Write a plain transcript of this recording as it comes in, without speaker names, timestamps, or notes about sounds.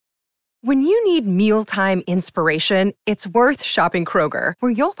When you need mealtime inspiration, it's worth shopping Kroger,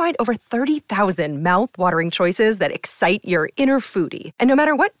 where you'll find over 30,000 mouth-watering choices that excite your inner foodie. And no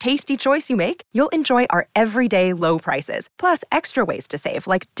matter what tasty choice you make, you'll enjoy our everyday low prices, plus extra ways to save,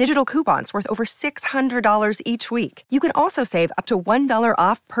 like digital coupons worth over $600 each week. You can also save up to $1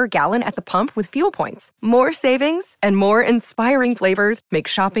 off per gallon at the pump with fuel points. More savings and more inspiring flavors make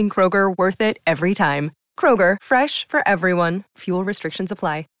shopping Kroger worth it every time. Kroger, fresh for everyone. Fuel restrictions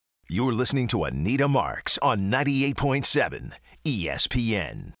apply. You're listening to Anita Marks on 98.7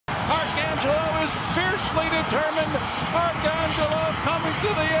 ESPN. Arcangelo is fiercely determined. Arcangelo coming to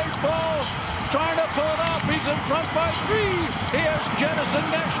the 8th ball, trying to pull it off. He's in front by 3. He has Jennison,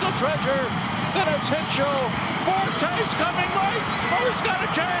 National Treasure. Then it's Hitchell. Forte's coming right. Oh, he's got a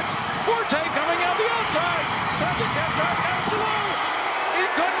chance. Forte coming out the outside. Trying to catch Arcangelo. He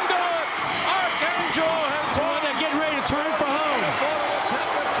couldn't do it. Arcangelo has won. They're getting ready to turn for home.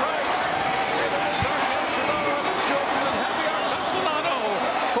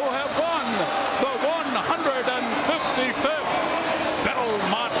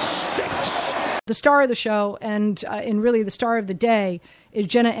 The star of the show and really the star of the day is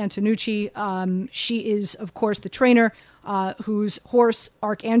Jena Antonucci. She is, of course, the trainer whose horse,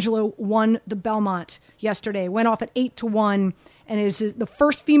 Arcangelo, won the Belmont yesterday. Went off at 8-1 and is the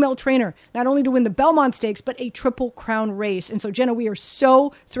first female trainer not only to win the Belmont Stakes, but a Triple Crown race. And so, Jena, we are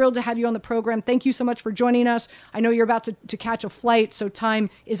so thrilled to have you on the program. Thank you so much for joining us. I know you're about to catch a flight, so time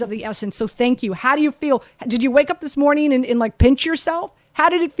is of the essence. So thank you. How do you feel? Did you wake up this morning and like pinch yourself? How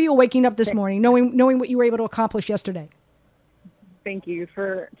did it feel waking up this morning, knowing what you were able to accomplish yesterday? Thank you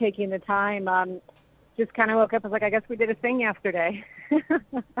for taking the time. Just kind of woke up. I was like, I guess we did a thing yesterday.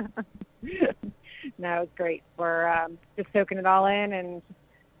 No, it was great. We're just soaking it all in and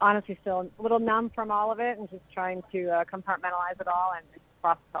honestly still a little numb from all of it and just trying to compartmentalize it all and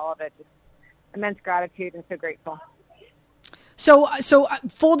process all of it. Just immense gratitude and so grateful. So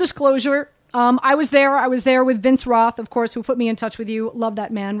full disclosure, I was there with Vince Roth, of course, who put me in touch with you. Love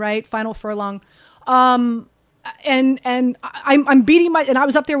that man, right? Final Furlong. And I'm beating and I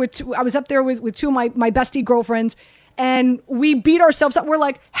was up there with two of my bestie girlfriends, and we beat ourselves up. We're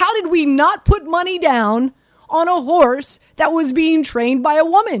like, how did we not put money down on a horse that was being trained by a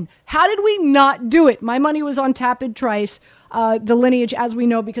woman? How did we not do it? My money was on Tapit Trice, the lineage, as we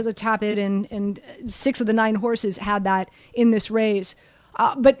know, because of Tapit, and 6 of the 9 horses had that in this race.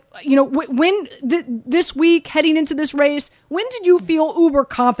 But, you know, this week, heading into this race, when did you feel uber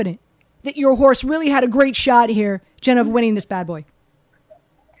confident that your horse really had a great shot here, Jen, of winning this bad boy?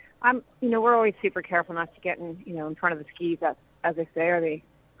 We're always super careful not to get in front of the skis, as they say, or the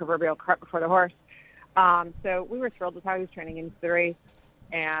proverbial cart before the horse. So we were thrilled with how he was training into the race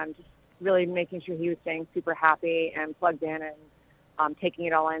and just really making sure he was staying super happy and plugged in and taking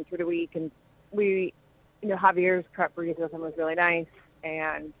it all in through the week. And we, Javier's prep breeze with him was really nice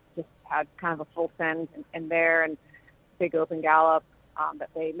and just had kind of a full send in there and big open gallop that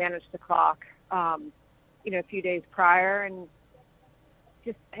they managed to clock, a few days prior, and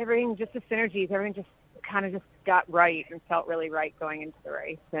just everything, just the synergies, everything just kind of just got right and felt really right going into the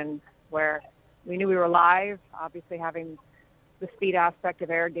race, and where we knew we were live, obviously having the speed aspect of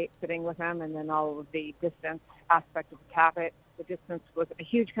Arrogate sitting with him, and then all of the distance aspect of the Tapit. The distance was a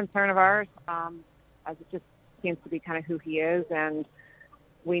huge concern of ours, as it just seems to be kind of who he is, and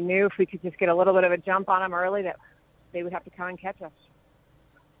we knew if we could just get a little bit of a jump on him early that they would have to come and catch us.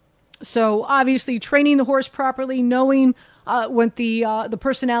 So obviously training the horse properly, knowing what the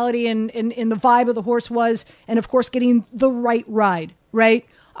personality and the vibe of the horse was, and of course getting the right ride, right?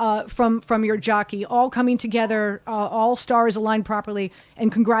 From your jockey, all coming together, all stars aligned properly,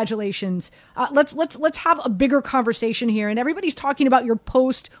 and congratulations. Let's have a bigger conversation here, and everybody's talking about your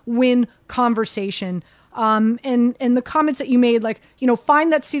post-win conversation. And the comments that you made, like,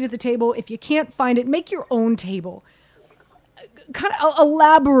 find that seat at the table. If you can't find it, make your own table. Kind of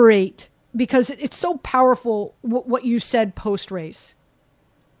elaborate, because it's so powerful what you said post-race.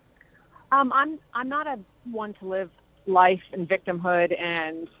 I'm not a one to live life in victimhood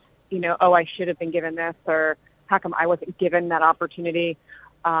and, I should have been given this, or how come I wasn't given that opportunity.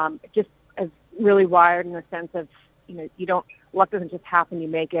 Just as really wired in the sense of, luck doesn't just happen, you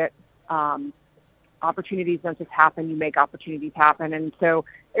make it. Opportunities don't just happen, you make opportunities happen. And so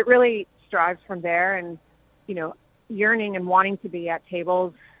it really strives from there, and, yearning and wanting to be at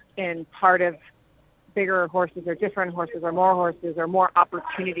tables in part of bigger horses or different horses or more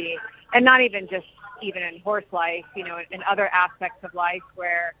opportunity, and not even in horse life, in other aspects of life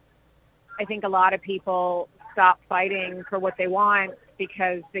where I think a lot of people stop fighting for what they want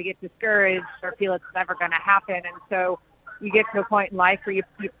because they get discouraged or feel it's never going to happen. And so you get to a point in life where you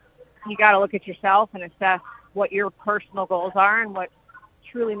you got to look at yourself and assess what your personal goals are and what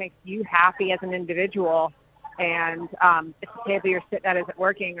truly makes you happy as an individual. And if the table you're sitting at isn't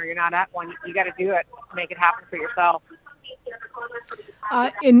working or you're not at one, you got to do it to make it happen for yourself.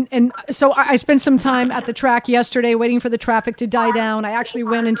 And so I spent some time at the track yesterday waiting for the traffic to die down. I actually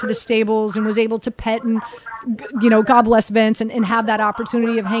went into the stables and was able to pet and, God bless Vince, and have that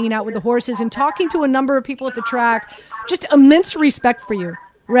opportunity of hanging out with the horses and talking to a number of people at the track. Just immense respect for you,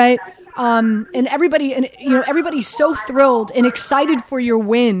 right? And everybody's so thrilled and excited for your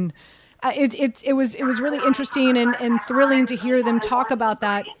win. It was really interesting and thrilling to hear them talk about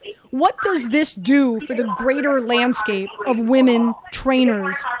that. What does this do for the greater landscape of women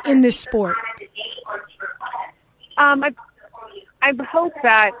trainers in this sport? I hope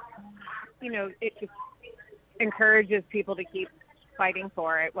that, it just encourages people to keep fighting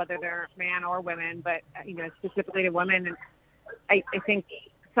for it, whether they're man or women, but, specifically to women. And I think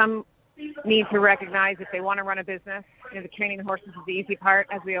some need to recognize if they want to run a business, the training the horses is the easy part,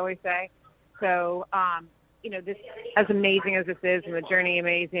 as we always say. So, this, as amazing as this is, and the journey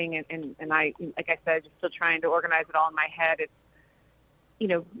amazing, and I, like I said, just still trying to organize it all in my head.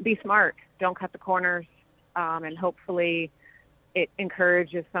 It's, be smart, don't cut the corners, and hopefully it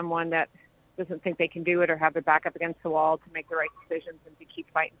encourages someone that doesn't think they can do it or have their back up against the wall to make the right decisions and to keep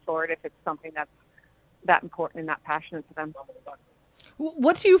fighting for it if it's something that's that important and that passionate to them.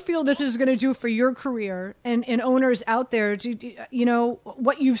 What do you feel this is going to do for your career and owners out there?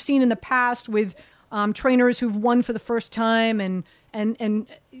 What you've seen in the past with trainers who've won for the first time and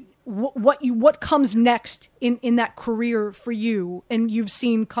what comes next in that career for you and you've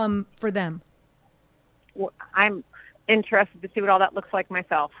seen come for them? Well, I'm interested to see what all that looks like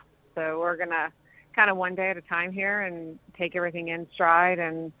myself. So we're going to kind of one day at a time here and take everything in stride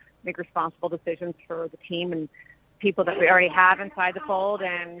and make responsible decisions for the team and people that we already have inside the fold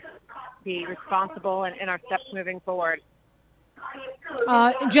and be responsible in our steps moving forward.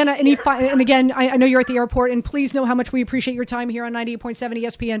 Jena, and again, I know you're at the airport, and please know how much we appreciate your time here on 98.7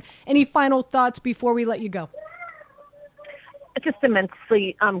 ESPN. Any final thoughts before we let you go? Just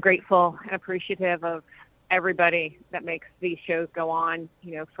immensely grateful and appreciative of everybody that makes these shows go on,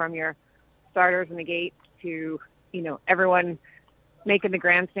 from your starters in the gate to, everyone making the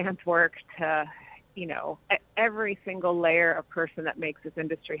grandstands work to, every single layer of person that makes this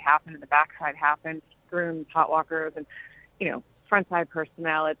industry happen and the backside happen, grooms, hot walkers, and, frontside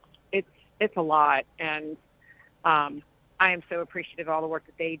personnel. It's a lot. And I am so appreciative of all the work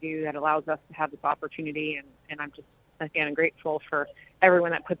that they do that allows us to have this opportunity. And I'm just, again, grateful for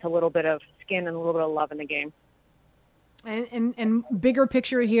everyone that puts a little bit of skin and a little bit of love in the game. And bigger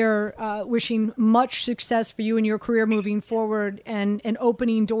picture here, wishing much success for you in your career moving forward and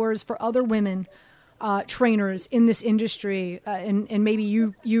opening doors for other women trainers in this industry, and maybe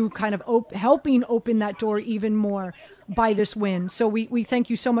you kind of helping open that door even more by this win. So we thank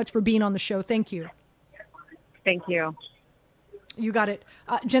you so much for being on the show. Thank you. Thank you. You got it.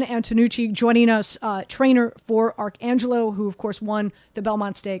 Jena Antonucci joining us, trainer for Arcangelo, who of course won the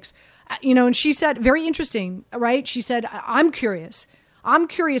Belmont Stakes. And she said, very interesting, right? She said, I'm curious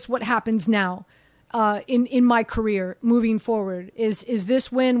what happens now in my career moving forward. Is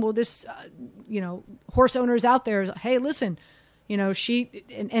this win, will this, horse owners out there, hey, listen, she,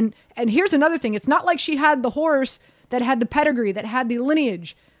 and here's another thing. It's not like she had the horse that had the pedigree, that had the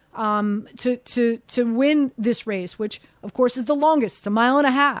lineage to win this race, which of course is the longest. It's 1.5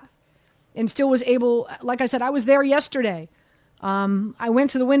 miles, and still was able, like I said, I was there yesterday. I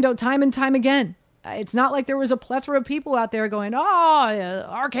went to the window time and time again. It's not like there was a plethora of people out there going,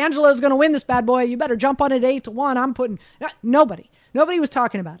 Arcangelo is going to win this bad boy. You better jump on it 8-1. Nobody was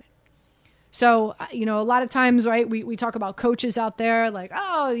talking about it. So, a lot of times, right, we talk about coaches out there like,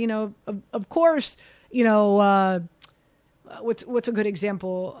 of course, what's a good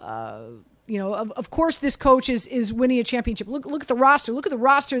example? Of course this coach is winning a championship. Look at the roster. Look at the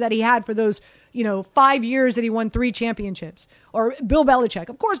roster that he had for those, 5 years that he won 3 championships. Or Bill Belichick.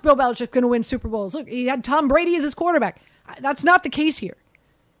 Of course Bill Belichick's going to win Super Bowls. Look, he had Tom Brady as his quarterback. That's not the case here.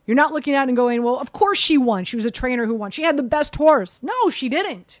 You're not looking at it and going, well, of course she won. She was a trainer who won. She had the best horse. No, she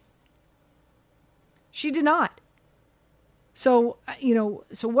didn't. She did not. So,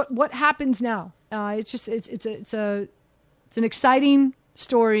 so what happens now? It's an exciting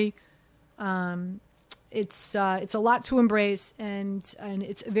story. It's a lot to embrace, and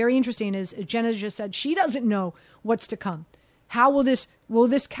it's very interesting. As Jena just said, she doesn't know what's to come. How will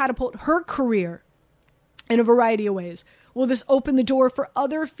this catapult her career in a variety of ways? Will this open the door for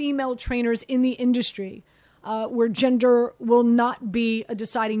other female trainers in the industry, where gender will not be a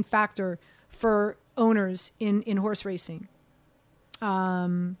deciding factor for owners in horse racing?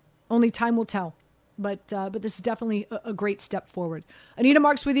 Only time will tell. But this is definitely a great step forward. Anita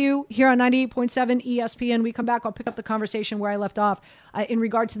Marks with you here on 98.7 ESPN. We come back, I'll pick up the conversation where I left off in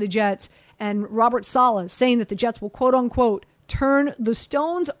regard to the Jets. And Robert Saleh saying that the Jets will, quote unquote, turn the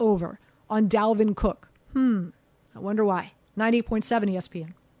stones over on Dalvin Cook. I wonder why. 98.7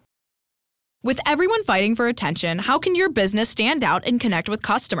 ESPN. With everyone fighting for attention, how can your business stand out and connect with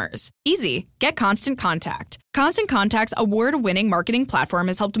customers? Easy. Get Constant Contact. Constant Contact's award-winning marketing platform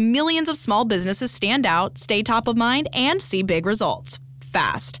has helped millions of small businesses stand out, stay top of mind, and see big results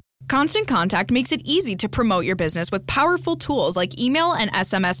fast. Constant Contact makes it easy to promote your business with powerful tools like email and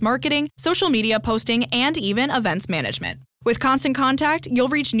SMS marketing, social media posting, and even events management. With Constant Contact, you'll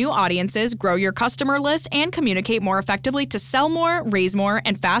reach new audiences, grow your customer list, and communicate more effectively to sell more, raise more,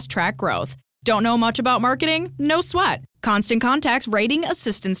 and fast-track growth. Don't know much about marketing? No sweat. Constant Contact's writing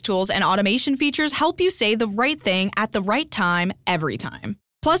assistance tools and automation features help you say the right thing at the right time, every time.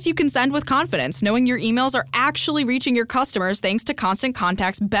 Plus, you can send with confidence, knowing your emails are actually reaching your customers thanks to Constant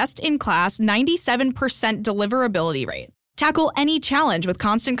Contact's best-in-class 97% deliverability rate. Tackle any challenge with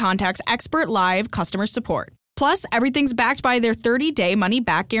Constant Contact's expert live customer support. Plus, everything's backed by their 30-day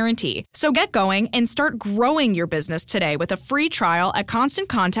money-back guarantee. So get going and start growing your business today with a free trial at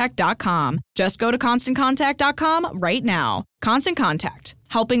ConstantContact.com. Just go to ConstantContact.com right now. Constant Contact,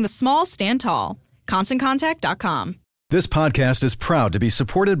 helping the small stand tall. ConstantContact.com. This podcast is proud to be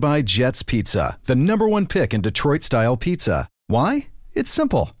supported by Jets Pizza, the #1 pick in Detroit-style pizza. Why? It's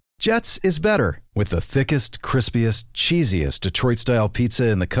simple. Jets is better. With the thickest, crispiest, cheesiest Detroit-style pizza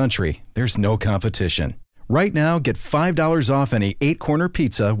in the country, there's no competition. Right now, get $5 off any 8-corner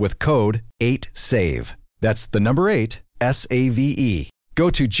pizza with code 8SAVE. That's the number 8, S-A-V-E. Go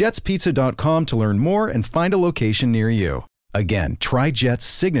to jetspizza.com to learn more and find a location near you. Again, try Jet's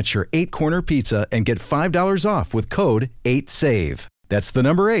signature 8-corner pizza and get $5 off with code 8SAVE. That's the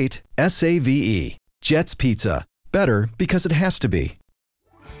number 8, S-A-V-E. Jet's Pizza. Better because it has to be.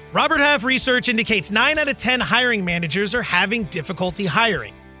 Robert Half research indicates 9 out of 10 hiring managers are having difficulty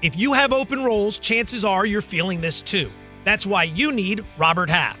hiring. If you have open roles, chances are you're feeling this too. That's why you need Robert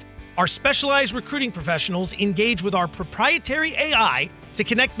Half. Our specialized recruiting professionals engage with our proprietary AI to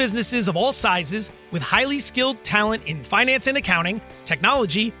connect businesses of all sizes with highly skilled talent in finance and accounting,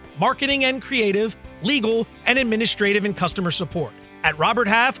 technology, marketing and creative, legal, and administrative and customer support. At Robert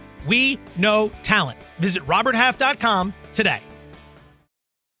Half, we know talent. Visit roberthalf.com today.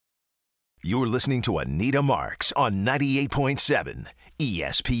 You're listening to Anita Marks on 98.7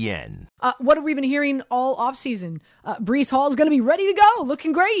 ESPN. What have we been hearing all offseason? Breece Hall is going to be ready to go,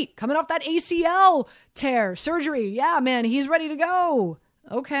 looking great, coming off that ACL tear, surgery. Yeah, man, he's ready to go.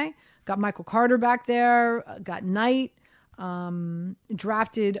 Okay. Got Michael Carter back there, got Knight,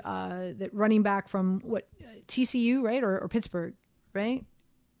 drafted that running back from TCU, right? Or Pittsburgh, right?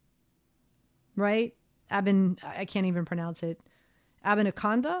 Right? I can't even pronounce it.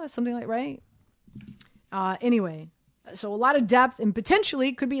 Abinaconda, something like, right? Anyway, so a lot of depth and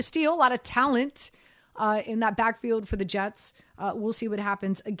potentially could be a steal, a lot of talent in that backfield for the Jets. We'll see what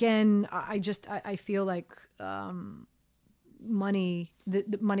happens. Again, I feel like money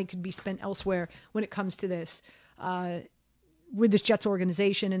could be spent elsewhere when it comes to this, with this Jets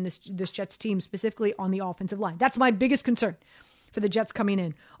organization and this Jets team, specifically on the offensive line. That's my biggest concern for the Jets coming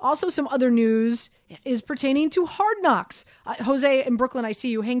in. Also, some other news is pertaining to Hard Knocks. Jose in Brooklyn, I see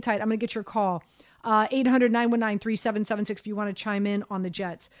you. Hang tight. I'm going to get your call. 800-919-3776 if you want to chime in on the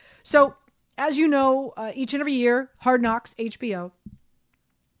Jets. So, as you know, each and every year, Hard Knocks, HBO.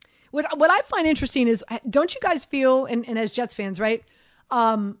 What I find interesting is, don't you guys feel, and as Jets fans, right,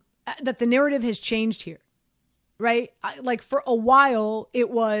 that the narrative has changed here, right? Like for a while, it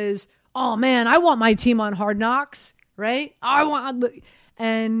was, oh man, I want my team on Hard Knocks, right?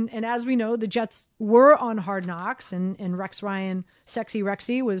 And as we know, the Jets were on Hard Knocks, and Rex Ryan, Sexy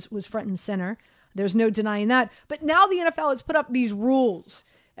Rexy, was front and center. There's no denying that. But now the NFL has put up these rules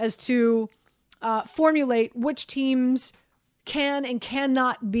as to formulate which teams can and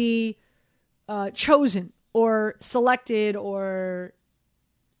cannot be chosen or selected or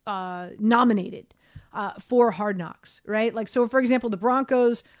nominated for Hard Knocks, right? Like, so for example, the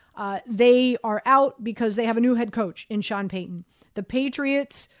Broncos, they are out because they have a new head coach in Sean Payton. The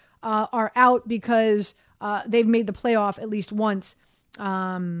Patriots are out because they've made the playoff at least once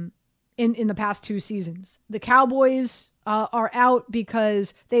in the past 2 seasons. The Cowboys are out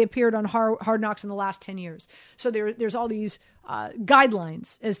because they appeared on Hard Knocks in the last 10 years. So there's all these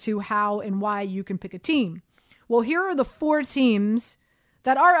guidelines as to how and why you can pick a team. Well, here are the 4 teams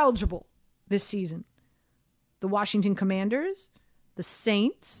that are eligible this season. The Washington Commanders, the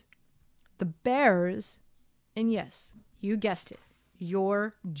Saints, the Bears, and yes, you guessed it.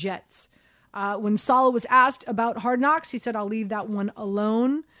 your Jets. When Saleh was asked about Hard Knocks, he said, I'll leave that one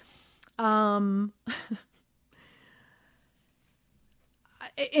alone.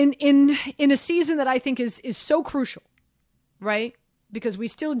 In a season that I think is so crucial, right? Because we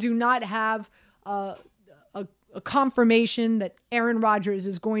still do not have a confirmation that Aaron Rodgers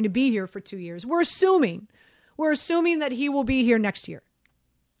is going to be here for 2 years. We're assuming that he will be here next year.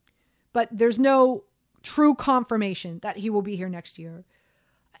 But there's no true confirmation that he will be here next year.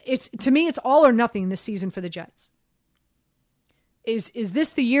 To me, it's all or nothing this season for the Jets. Is this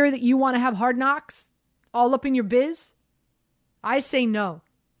the year that you want to have Hard Knocks all up in your biz? I say no.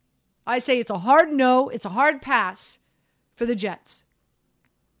 I say it's a hard no. It's a hard pass for the Jets.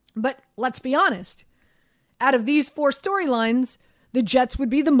 But let's be honest. Out of these 4 storylines, the Jets would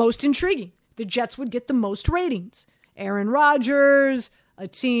be the most intriguing. The Jets would get the most ratings. Aaron Rodgers, a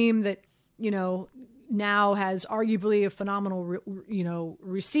team that, now has arguably a phenomenal,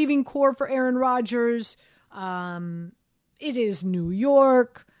 receiving core for Aaron Rodgers. It is New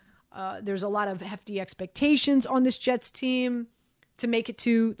York. There's a lot of hefty expectations on this Jets team to make it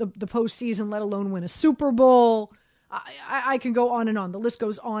to the postseason, let alone win a Super Bowl. I can go on and on. The list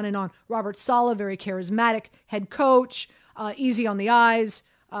goes on and on. Robert Saleh, very charismatic head coach, easy on the eyes,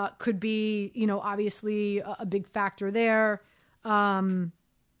 could be, obviously a big factor there.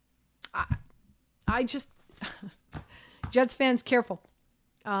 I just Jets fans, careful.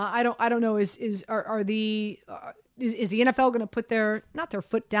 I don't know. Is the NFL going to put not their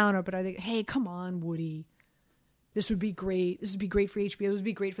foot down, but are they? Hey, come on, Woody. This would be great. This would be great for HBO. This would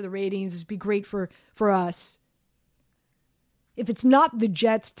be great for the ratings. This would be great for us. If it's not the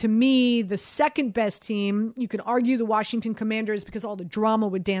Jets, to me, the second best team, you could argue the Washington Commanders because all the drama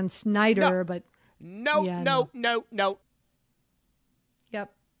with Dan Snyder, but no.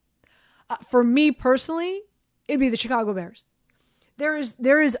 Yep. For me personally, it'd be the Chicago Bears. There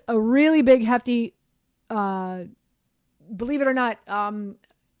is a really big, hefty, believe it or not,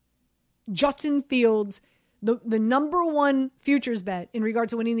 Justin Fields. The number one futures bet in regard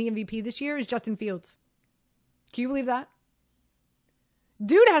to winning the MVP this year is Justin Fields. Can you believe that?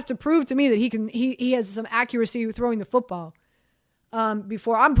 Dude has to prove to me that he has some accuracy with throwing the football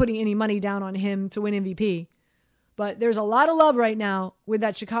before I'm putting any money down on him to win MVP. But there's a lot of love right now with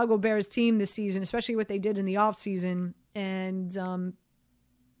that Chicago Bears team this season, especially what they did in the offseason and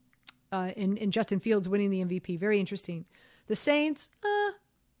Justin Fields winning the MVP. Very interesting. The Saints,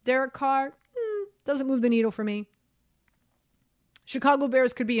 Derek Carr, doesn't move the needle for me. Chicago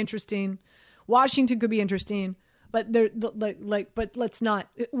Bears could be interesting. Washington could be interesting. But but let's not.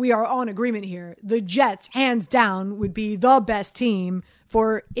 We are on agreement here. The Jets, hands down, would be the best team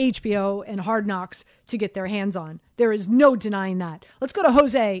for HBO and Hard Knocks to get their hands on. There is no denying that. Let's go to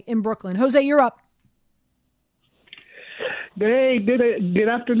Jose in Brooklyn. Jose, you're up. Hey, good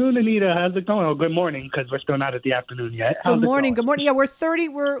afternoon, Anita. How's it going? Oh, good morning, because we're still not at the afternoon yet. Good morning. Yeah, we're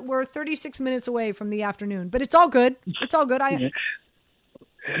 36 minutes away from the afternoon, but it's all good. It's all good.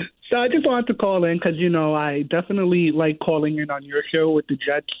 So I just wanted to call in because, I definitely like calling in on your show with the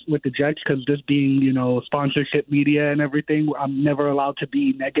Jets because this being, sponsorship media and everything, I'm never allowed to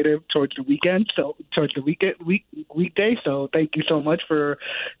be negative towards the weekend. So towards the weekday. So thank you so much for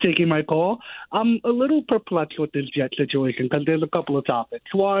taking my call. I'm a little perplexed with this Jet situation because there's a couple of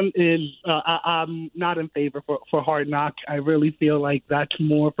topics. One is I'm not in favor for Hard Knocks. I really feel like that's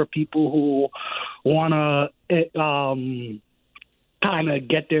more for people who want to kind of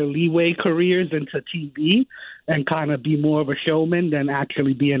get their leeway careers into TV and kind of be more of a showman than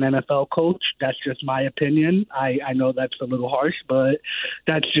actually be an NFL coach. That's just my opinion. I know that's a little harsh, but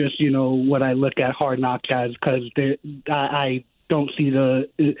that's just, what I look at Hard Knocks as because I don't see the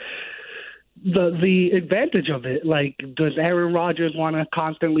advantage of it. Like, does Aaron Rodgers want to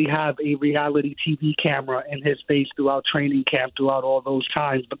constantly have a reality TV camera in his face throughout training camp, throughout all those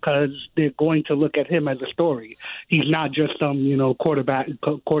times? Because they're going to look at him as a story. He's not just some, quarterback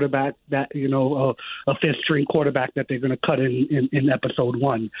that, a fifth string quarterback that they're going to cut in episode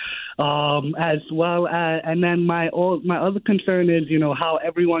 1. As well as, and then my other concern is, how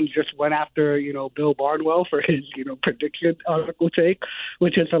everyone just went after, Bill Barnwell for his, prediction article take,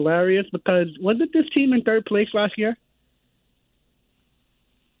 which is hilarious because wasn't this team in third place last year?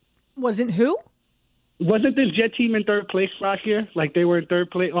 Wasn't who? Wasn't this Jet team in third place last year? Like they were in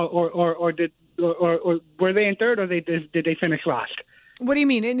third place, or were they in third, or did they finish last? What do you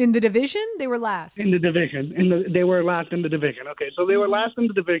mean? In the division, they were last. In the division, they were last in the division. Okay, so they were last in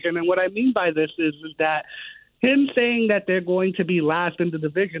the division, and what I mean by this is that him saying that they're going to be last in the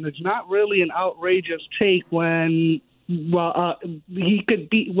division is not really an outrageous take when Well, he could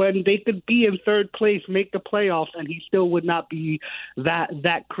be when they could be in third place, make the playoffs, and he still would not be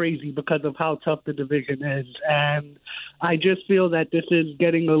that crazy because of how tough the division is. And I just feel that this is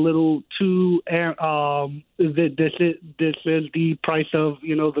getting a little too. This is the price of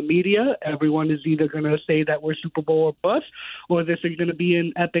the media. Everyone is either going to say that we're Super Bowl or bust, or this is going to be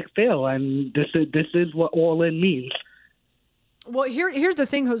an epic fail. And this is what all in means. Well, here's the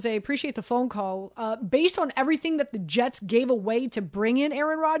thing, Jose. Appreciate the phone call. Based on everything that the Jets gave away to bring in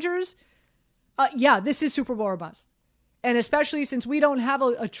Aaron Rodgers, this is Super Bowl or bust. And especially since we don't have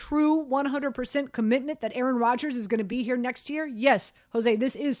a true 100% commitment that Aaron Rodgers is going to be here next year, yes, Jose,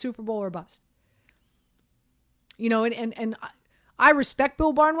 this is Super Bowl or bust. And I respect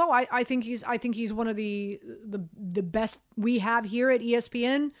Bill Barnwell. I think he's one of the best we have here at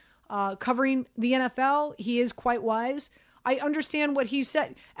ESPN covering the NFL. He is quite wise. I understand what he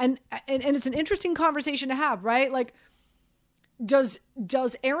said. And it's an interesting conversation to have, right? Like, does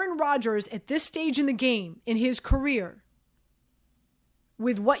Aaron Rodgers at this stage in the game, in his career,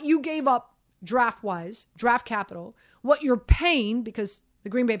 with what you gave up draft-wise, draft capital, what you're paying, because the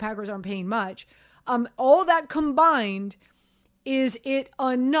Green Bay Packers aren't paying much, all that combined, is it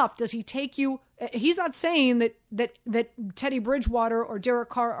enough? Does he take you? He's not saying that Teddy Bridgewater or Derek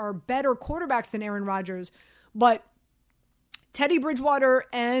Carr are better quarterbacks than Aaron Rodgers, but Teddy Bridgewater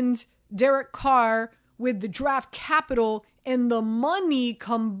and Derek Carr with the draft capital and the money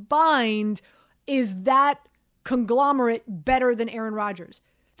combined, is that conglomerate better than Aaron Rodgers?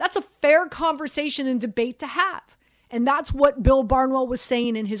 That's a fair conversation and debate to have. And that's what Bill Barnwell was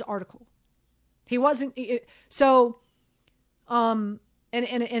saying in his article. He wasn't. And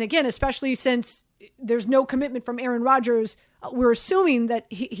again, especially since there's no commitment from Aaron Rodgers, we're assuming that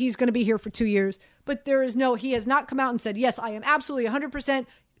he's going to be here for 2 years, but he has not come out and said, yes, I am absolutely 100%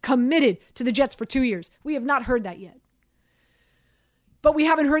 committed to the Jets for 2 years. We have not heard that yet. But we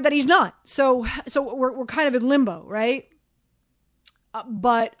haven't heard that he's not. So we're kind of in limbo, right?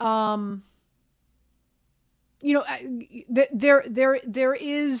 There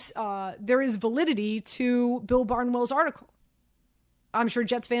is validity to Bill Barnwell's article. I'm sure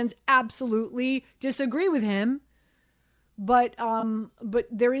Jets fans absolutely disagree with him, but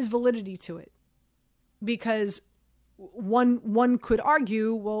there is validity to it, because one could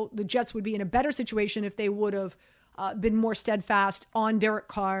argue, well, the Jets would be in a better situation if they would have been more steadfast on Derek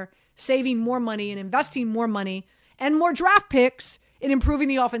Carr, saving more money and investing more money and more draft picks in improving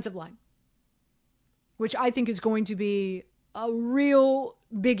the offensive line, which I think is going to be a real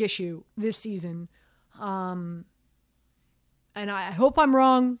big issue this season. And I hope I'm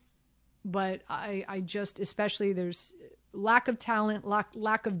wrong, but I just, especially there's lack of talent,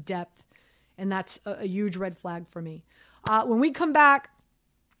 lack of depth, and that's a huge red flag for me. When we come back,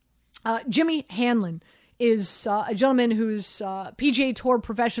 Jimmy Hanlon is a gentleman who's PGA Tour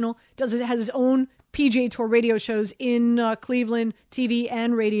professional, has his own PGA Tour radio shows in Cleveland, TV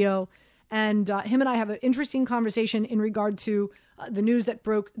and radio. And him and I have an interesting conversation in regard to the news that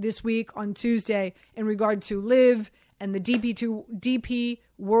broke this week on Tuesday in regard to LIV and the DP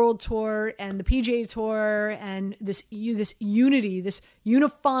World Tour and the PGA Tour and this unity, this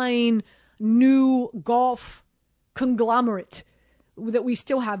unifying new golf conglomerate that we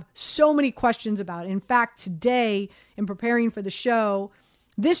still have so many questions about. In fact, today, in preparing for the show,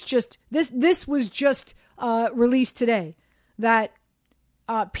 this was just released today, that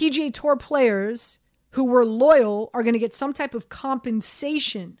PGA Tour players who were loyal are going to get some type of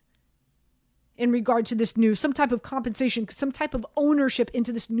compensation in regard to this new, some type of compensation, some type of ownership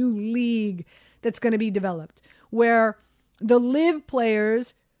into this new league that's going to be developed, where the LIV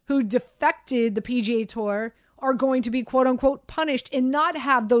players who defected the PGA Tour are going to be quote unquote punished and not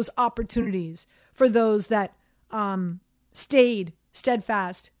have those opportunities for those that stayed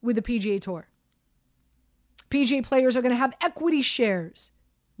steadfast with the PGA Tour. PGA players are going to have equity shares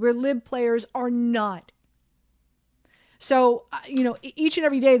where LIV players are not. So, each and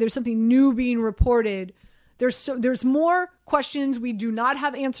every day there's something new being reported. There's more questions we do not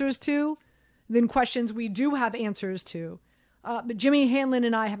have answers to than questions we do have answers to. But Jimmy Hanlon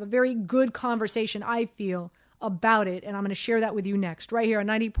and I have a very good conversation, I feel, about it. And I'm going to share that with you next, right here on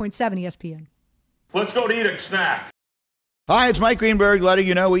 90.7 ESPN. Let's go to eat a snack. Hi, it's Mike Greenberg letting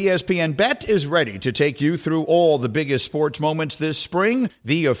you know ESPN Bet is ready to take you through all the biggest sports moments this spring.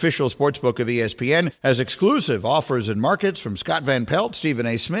 The official sportsbook of ESPN has exclusive offers and markets from Scott Van Pelt, Stephen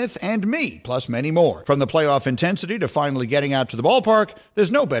A. Smith, and me, plus many more. From the playoff intensity to finally getting out to the ballpark,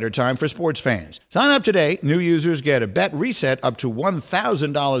 there's no better time for sports fans. Sign up today. New users get a bet reset up to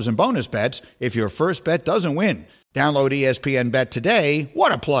 $1,000 in bonus bets if your first bet doesn't win. Download ESPN Bet today.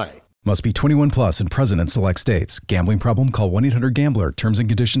 What a play. Must be 21 plus and present in select states. Gambling problem? Call 1-800-GAMBLER. Terms and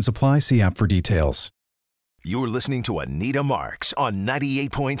conditions apply. See app for details. You're listening to Anita Marks on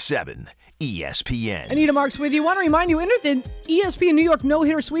 98.7 ESPN. Anita Marks with you. Want to remind you, enter the ESPN New York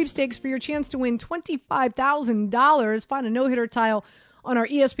no-hitter sweepstakes for your chance to win $25,000. Find a no-hitter tile on our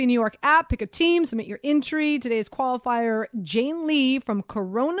ESPN New York app. Pick a team, submit your entry. Today's qualifier, Jane Lee from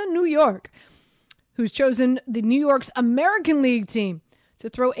Corona, New York, who's chosen the New York's American League team to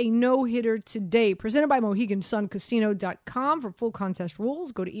throw a no-hitter today. Presented by MoheganSunCasino.com. For full contest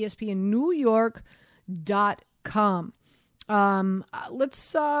rules, go to ESPNNewYork.com.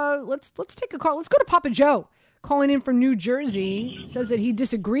 Let's take a call. Let's go to Papa Joe, calling in from New Jersey. Says that he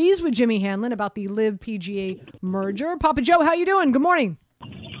disagrees with Jimmy Hanlon about the LIV PGA merger. Papa Joe, how you doing? Good morning.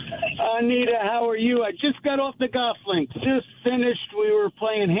 Anita, how are you? I just got off the golf links. Just finished. We were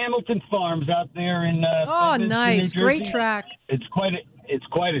playing Hamilton Farms out there in nice. Great track. It's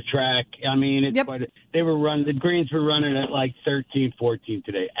quite a track. I mean, it's they were running, the greens were running at like 13, 14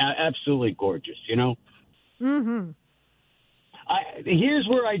 today. Absolutely gorgeous, you know? Mm-hmm. Here's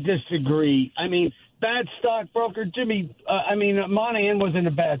where I disagree. I mean, bad stockbroker. Monahan wasn't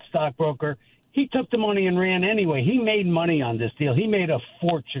a bad stockbroker. He took the money and ran anyway. He made money on this deal. He made a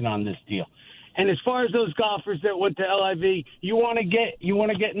fortune on this deal. And as far as those golfers that went to LIV, you want to get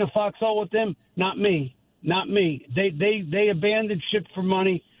in the foxhole with them? Not me. They abandoned ship for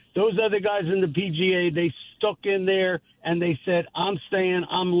money. Those other guys in the PGA, they stuck in there and they said, I'm staying,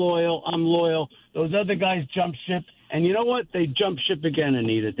 I'm loyal. Those other guys jumped ship. And you know what? They jump ship again,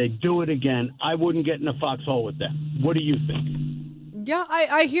 Anita. They do it again. I wouldn't get in the foxhole with them. What do you think? Yeah,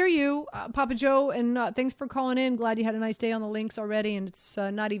 I hear you, Papa Joe, and thanks for calling in. Glad you had a nice day on the links already, and it's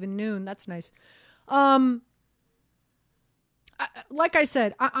not even noon. That's nice. Like I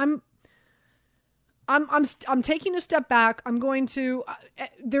said, I'm taking a step back. I'm going to.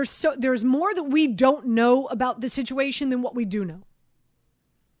 There's more that we don't know about the situation than what we do know,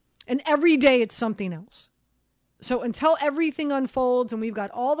 and every day it's something else. So until everything unfolds and we've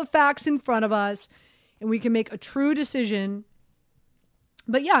got all the facts in front of us, and we can make a true decision.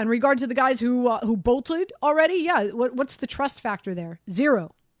 But yeah, in regard to the guys who bolted already, yeah, what's the trust factor there?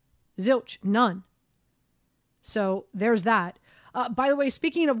 Zero. Zilch. None. So there's that. By the way,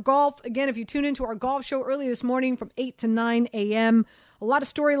 speaking of golf, again, if you tune into our golf show early this morning from 8 to 9 a.m., a lot of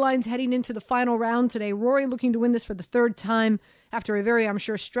storylines heading into the final round today. Rory looking to win this for the third time after a very, I'm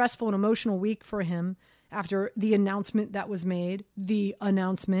sure, stressful and emotional week for him after the announcement that was made.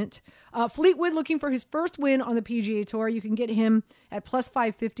 Fleetwood looking for his first win on the PGA Tour. You can get him at plus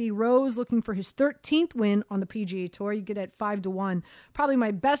 550. Rose looking for his 13th win on the PGA Tour. You get at 5-1. Probably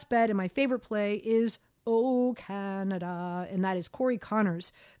my best bet and my favorite play is Canada, and that is Corey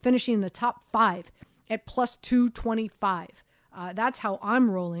Connors finishing in the top 5 at plus 225. That's how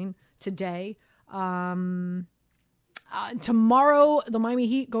I'm rolling today. Tomorrow, the Miami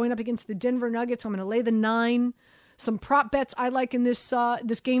Heat going up against the Denver Nuggets. I'm going to lay the 9. Some prop bets I like in this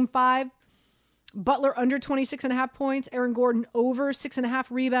game 5. Butler under 26.5 points. Aaron Gordon over 6.5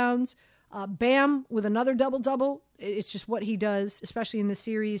 rebounds. Bam with another double-double. It's just what he does, especially in this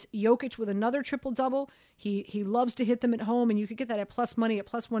series. Jokic with another triple-double. He loves to hit them at home, and you could get that at plus money at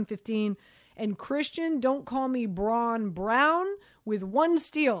plus 115. And Christian, don't call me Braun Brown, with 1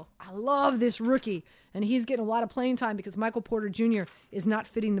 steal. I love this rookie, and he's getting a lot of playing time because Michael Porter Jr. is not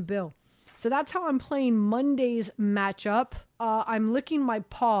fitting the bill. So that's how I'm playing Monday's matchup. I'm licking my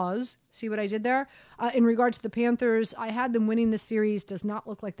paws. See what I did there? In regards to the Panthers, I had them winning this series. Does not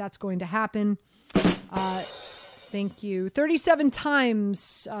look like that's going to happen. Thank you. 37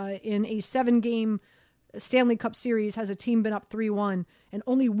 times in a 7-game Stanley Cup series has a team been up 3-1, and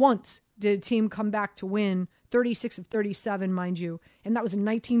only once did a team come back to win, 36 of 37, mind you. And that was in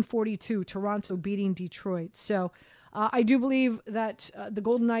 1942, Toronto beating Detroit. So I do believe that the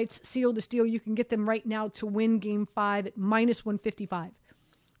Golden Knights sealed this deal. You can get them right now to win Game 5 at minus 155.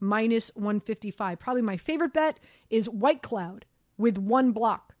 Minus 155. Probably my favorite bet is White Cloud with 1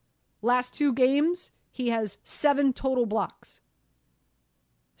 block. Last 2 games, he has 7 total blocks.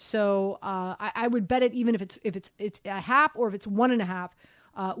 So I would bet it even if it's a half or if it's 1.5.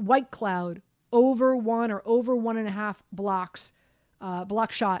 White Cloud over 1 or over 1.5 blocks,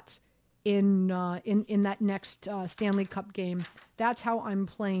 block shots in that next Stanley Cup game. That's how I'm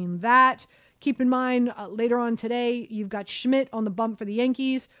playing that. Keep in mind, later on today, you've got Schmidt on the bump for the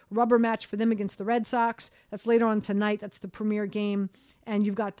Yankees, rubber match for them against the Red Sox. That's later on tonight. That's the premier game. And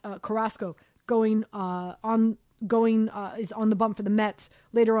you've got Carrasco is on the bump for the Mets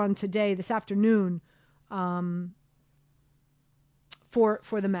later on today, this afternoon, for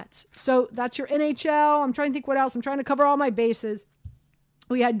the Mets. So that's your NHL. I'm trying to think what else. I'm trying to cover all my bases.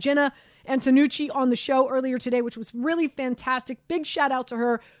 We had Jena Antonucci on the show earlier today, which was really fantastic. Big shout out to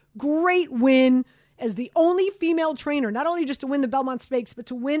her. Great win as the only female trainer, not only just to win the Belmont Stakes, but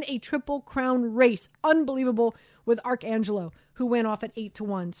to win a Triple Crown race. Unbelievable with Arcangelo, who went off at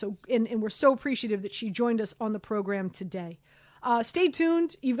 8-1. So, and we're so appreciative that she joined us on the program today. Stay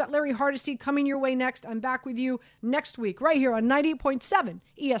tuned. You've got Larry Hardesty coming your way next. I'm back with you next week right here on 98.7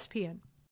 ESPN.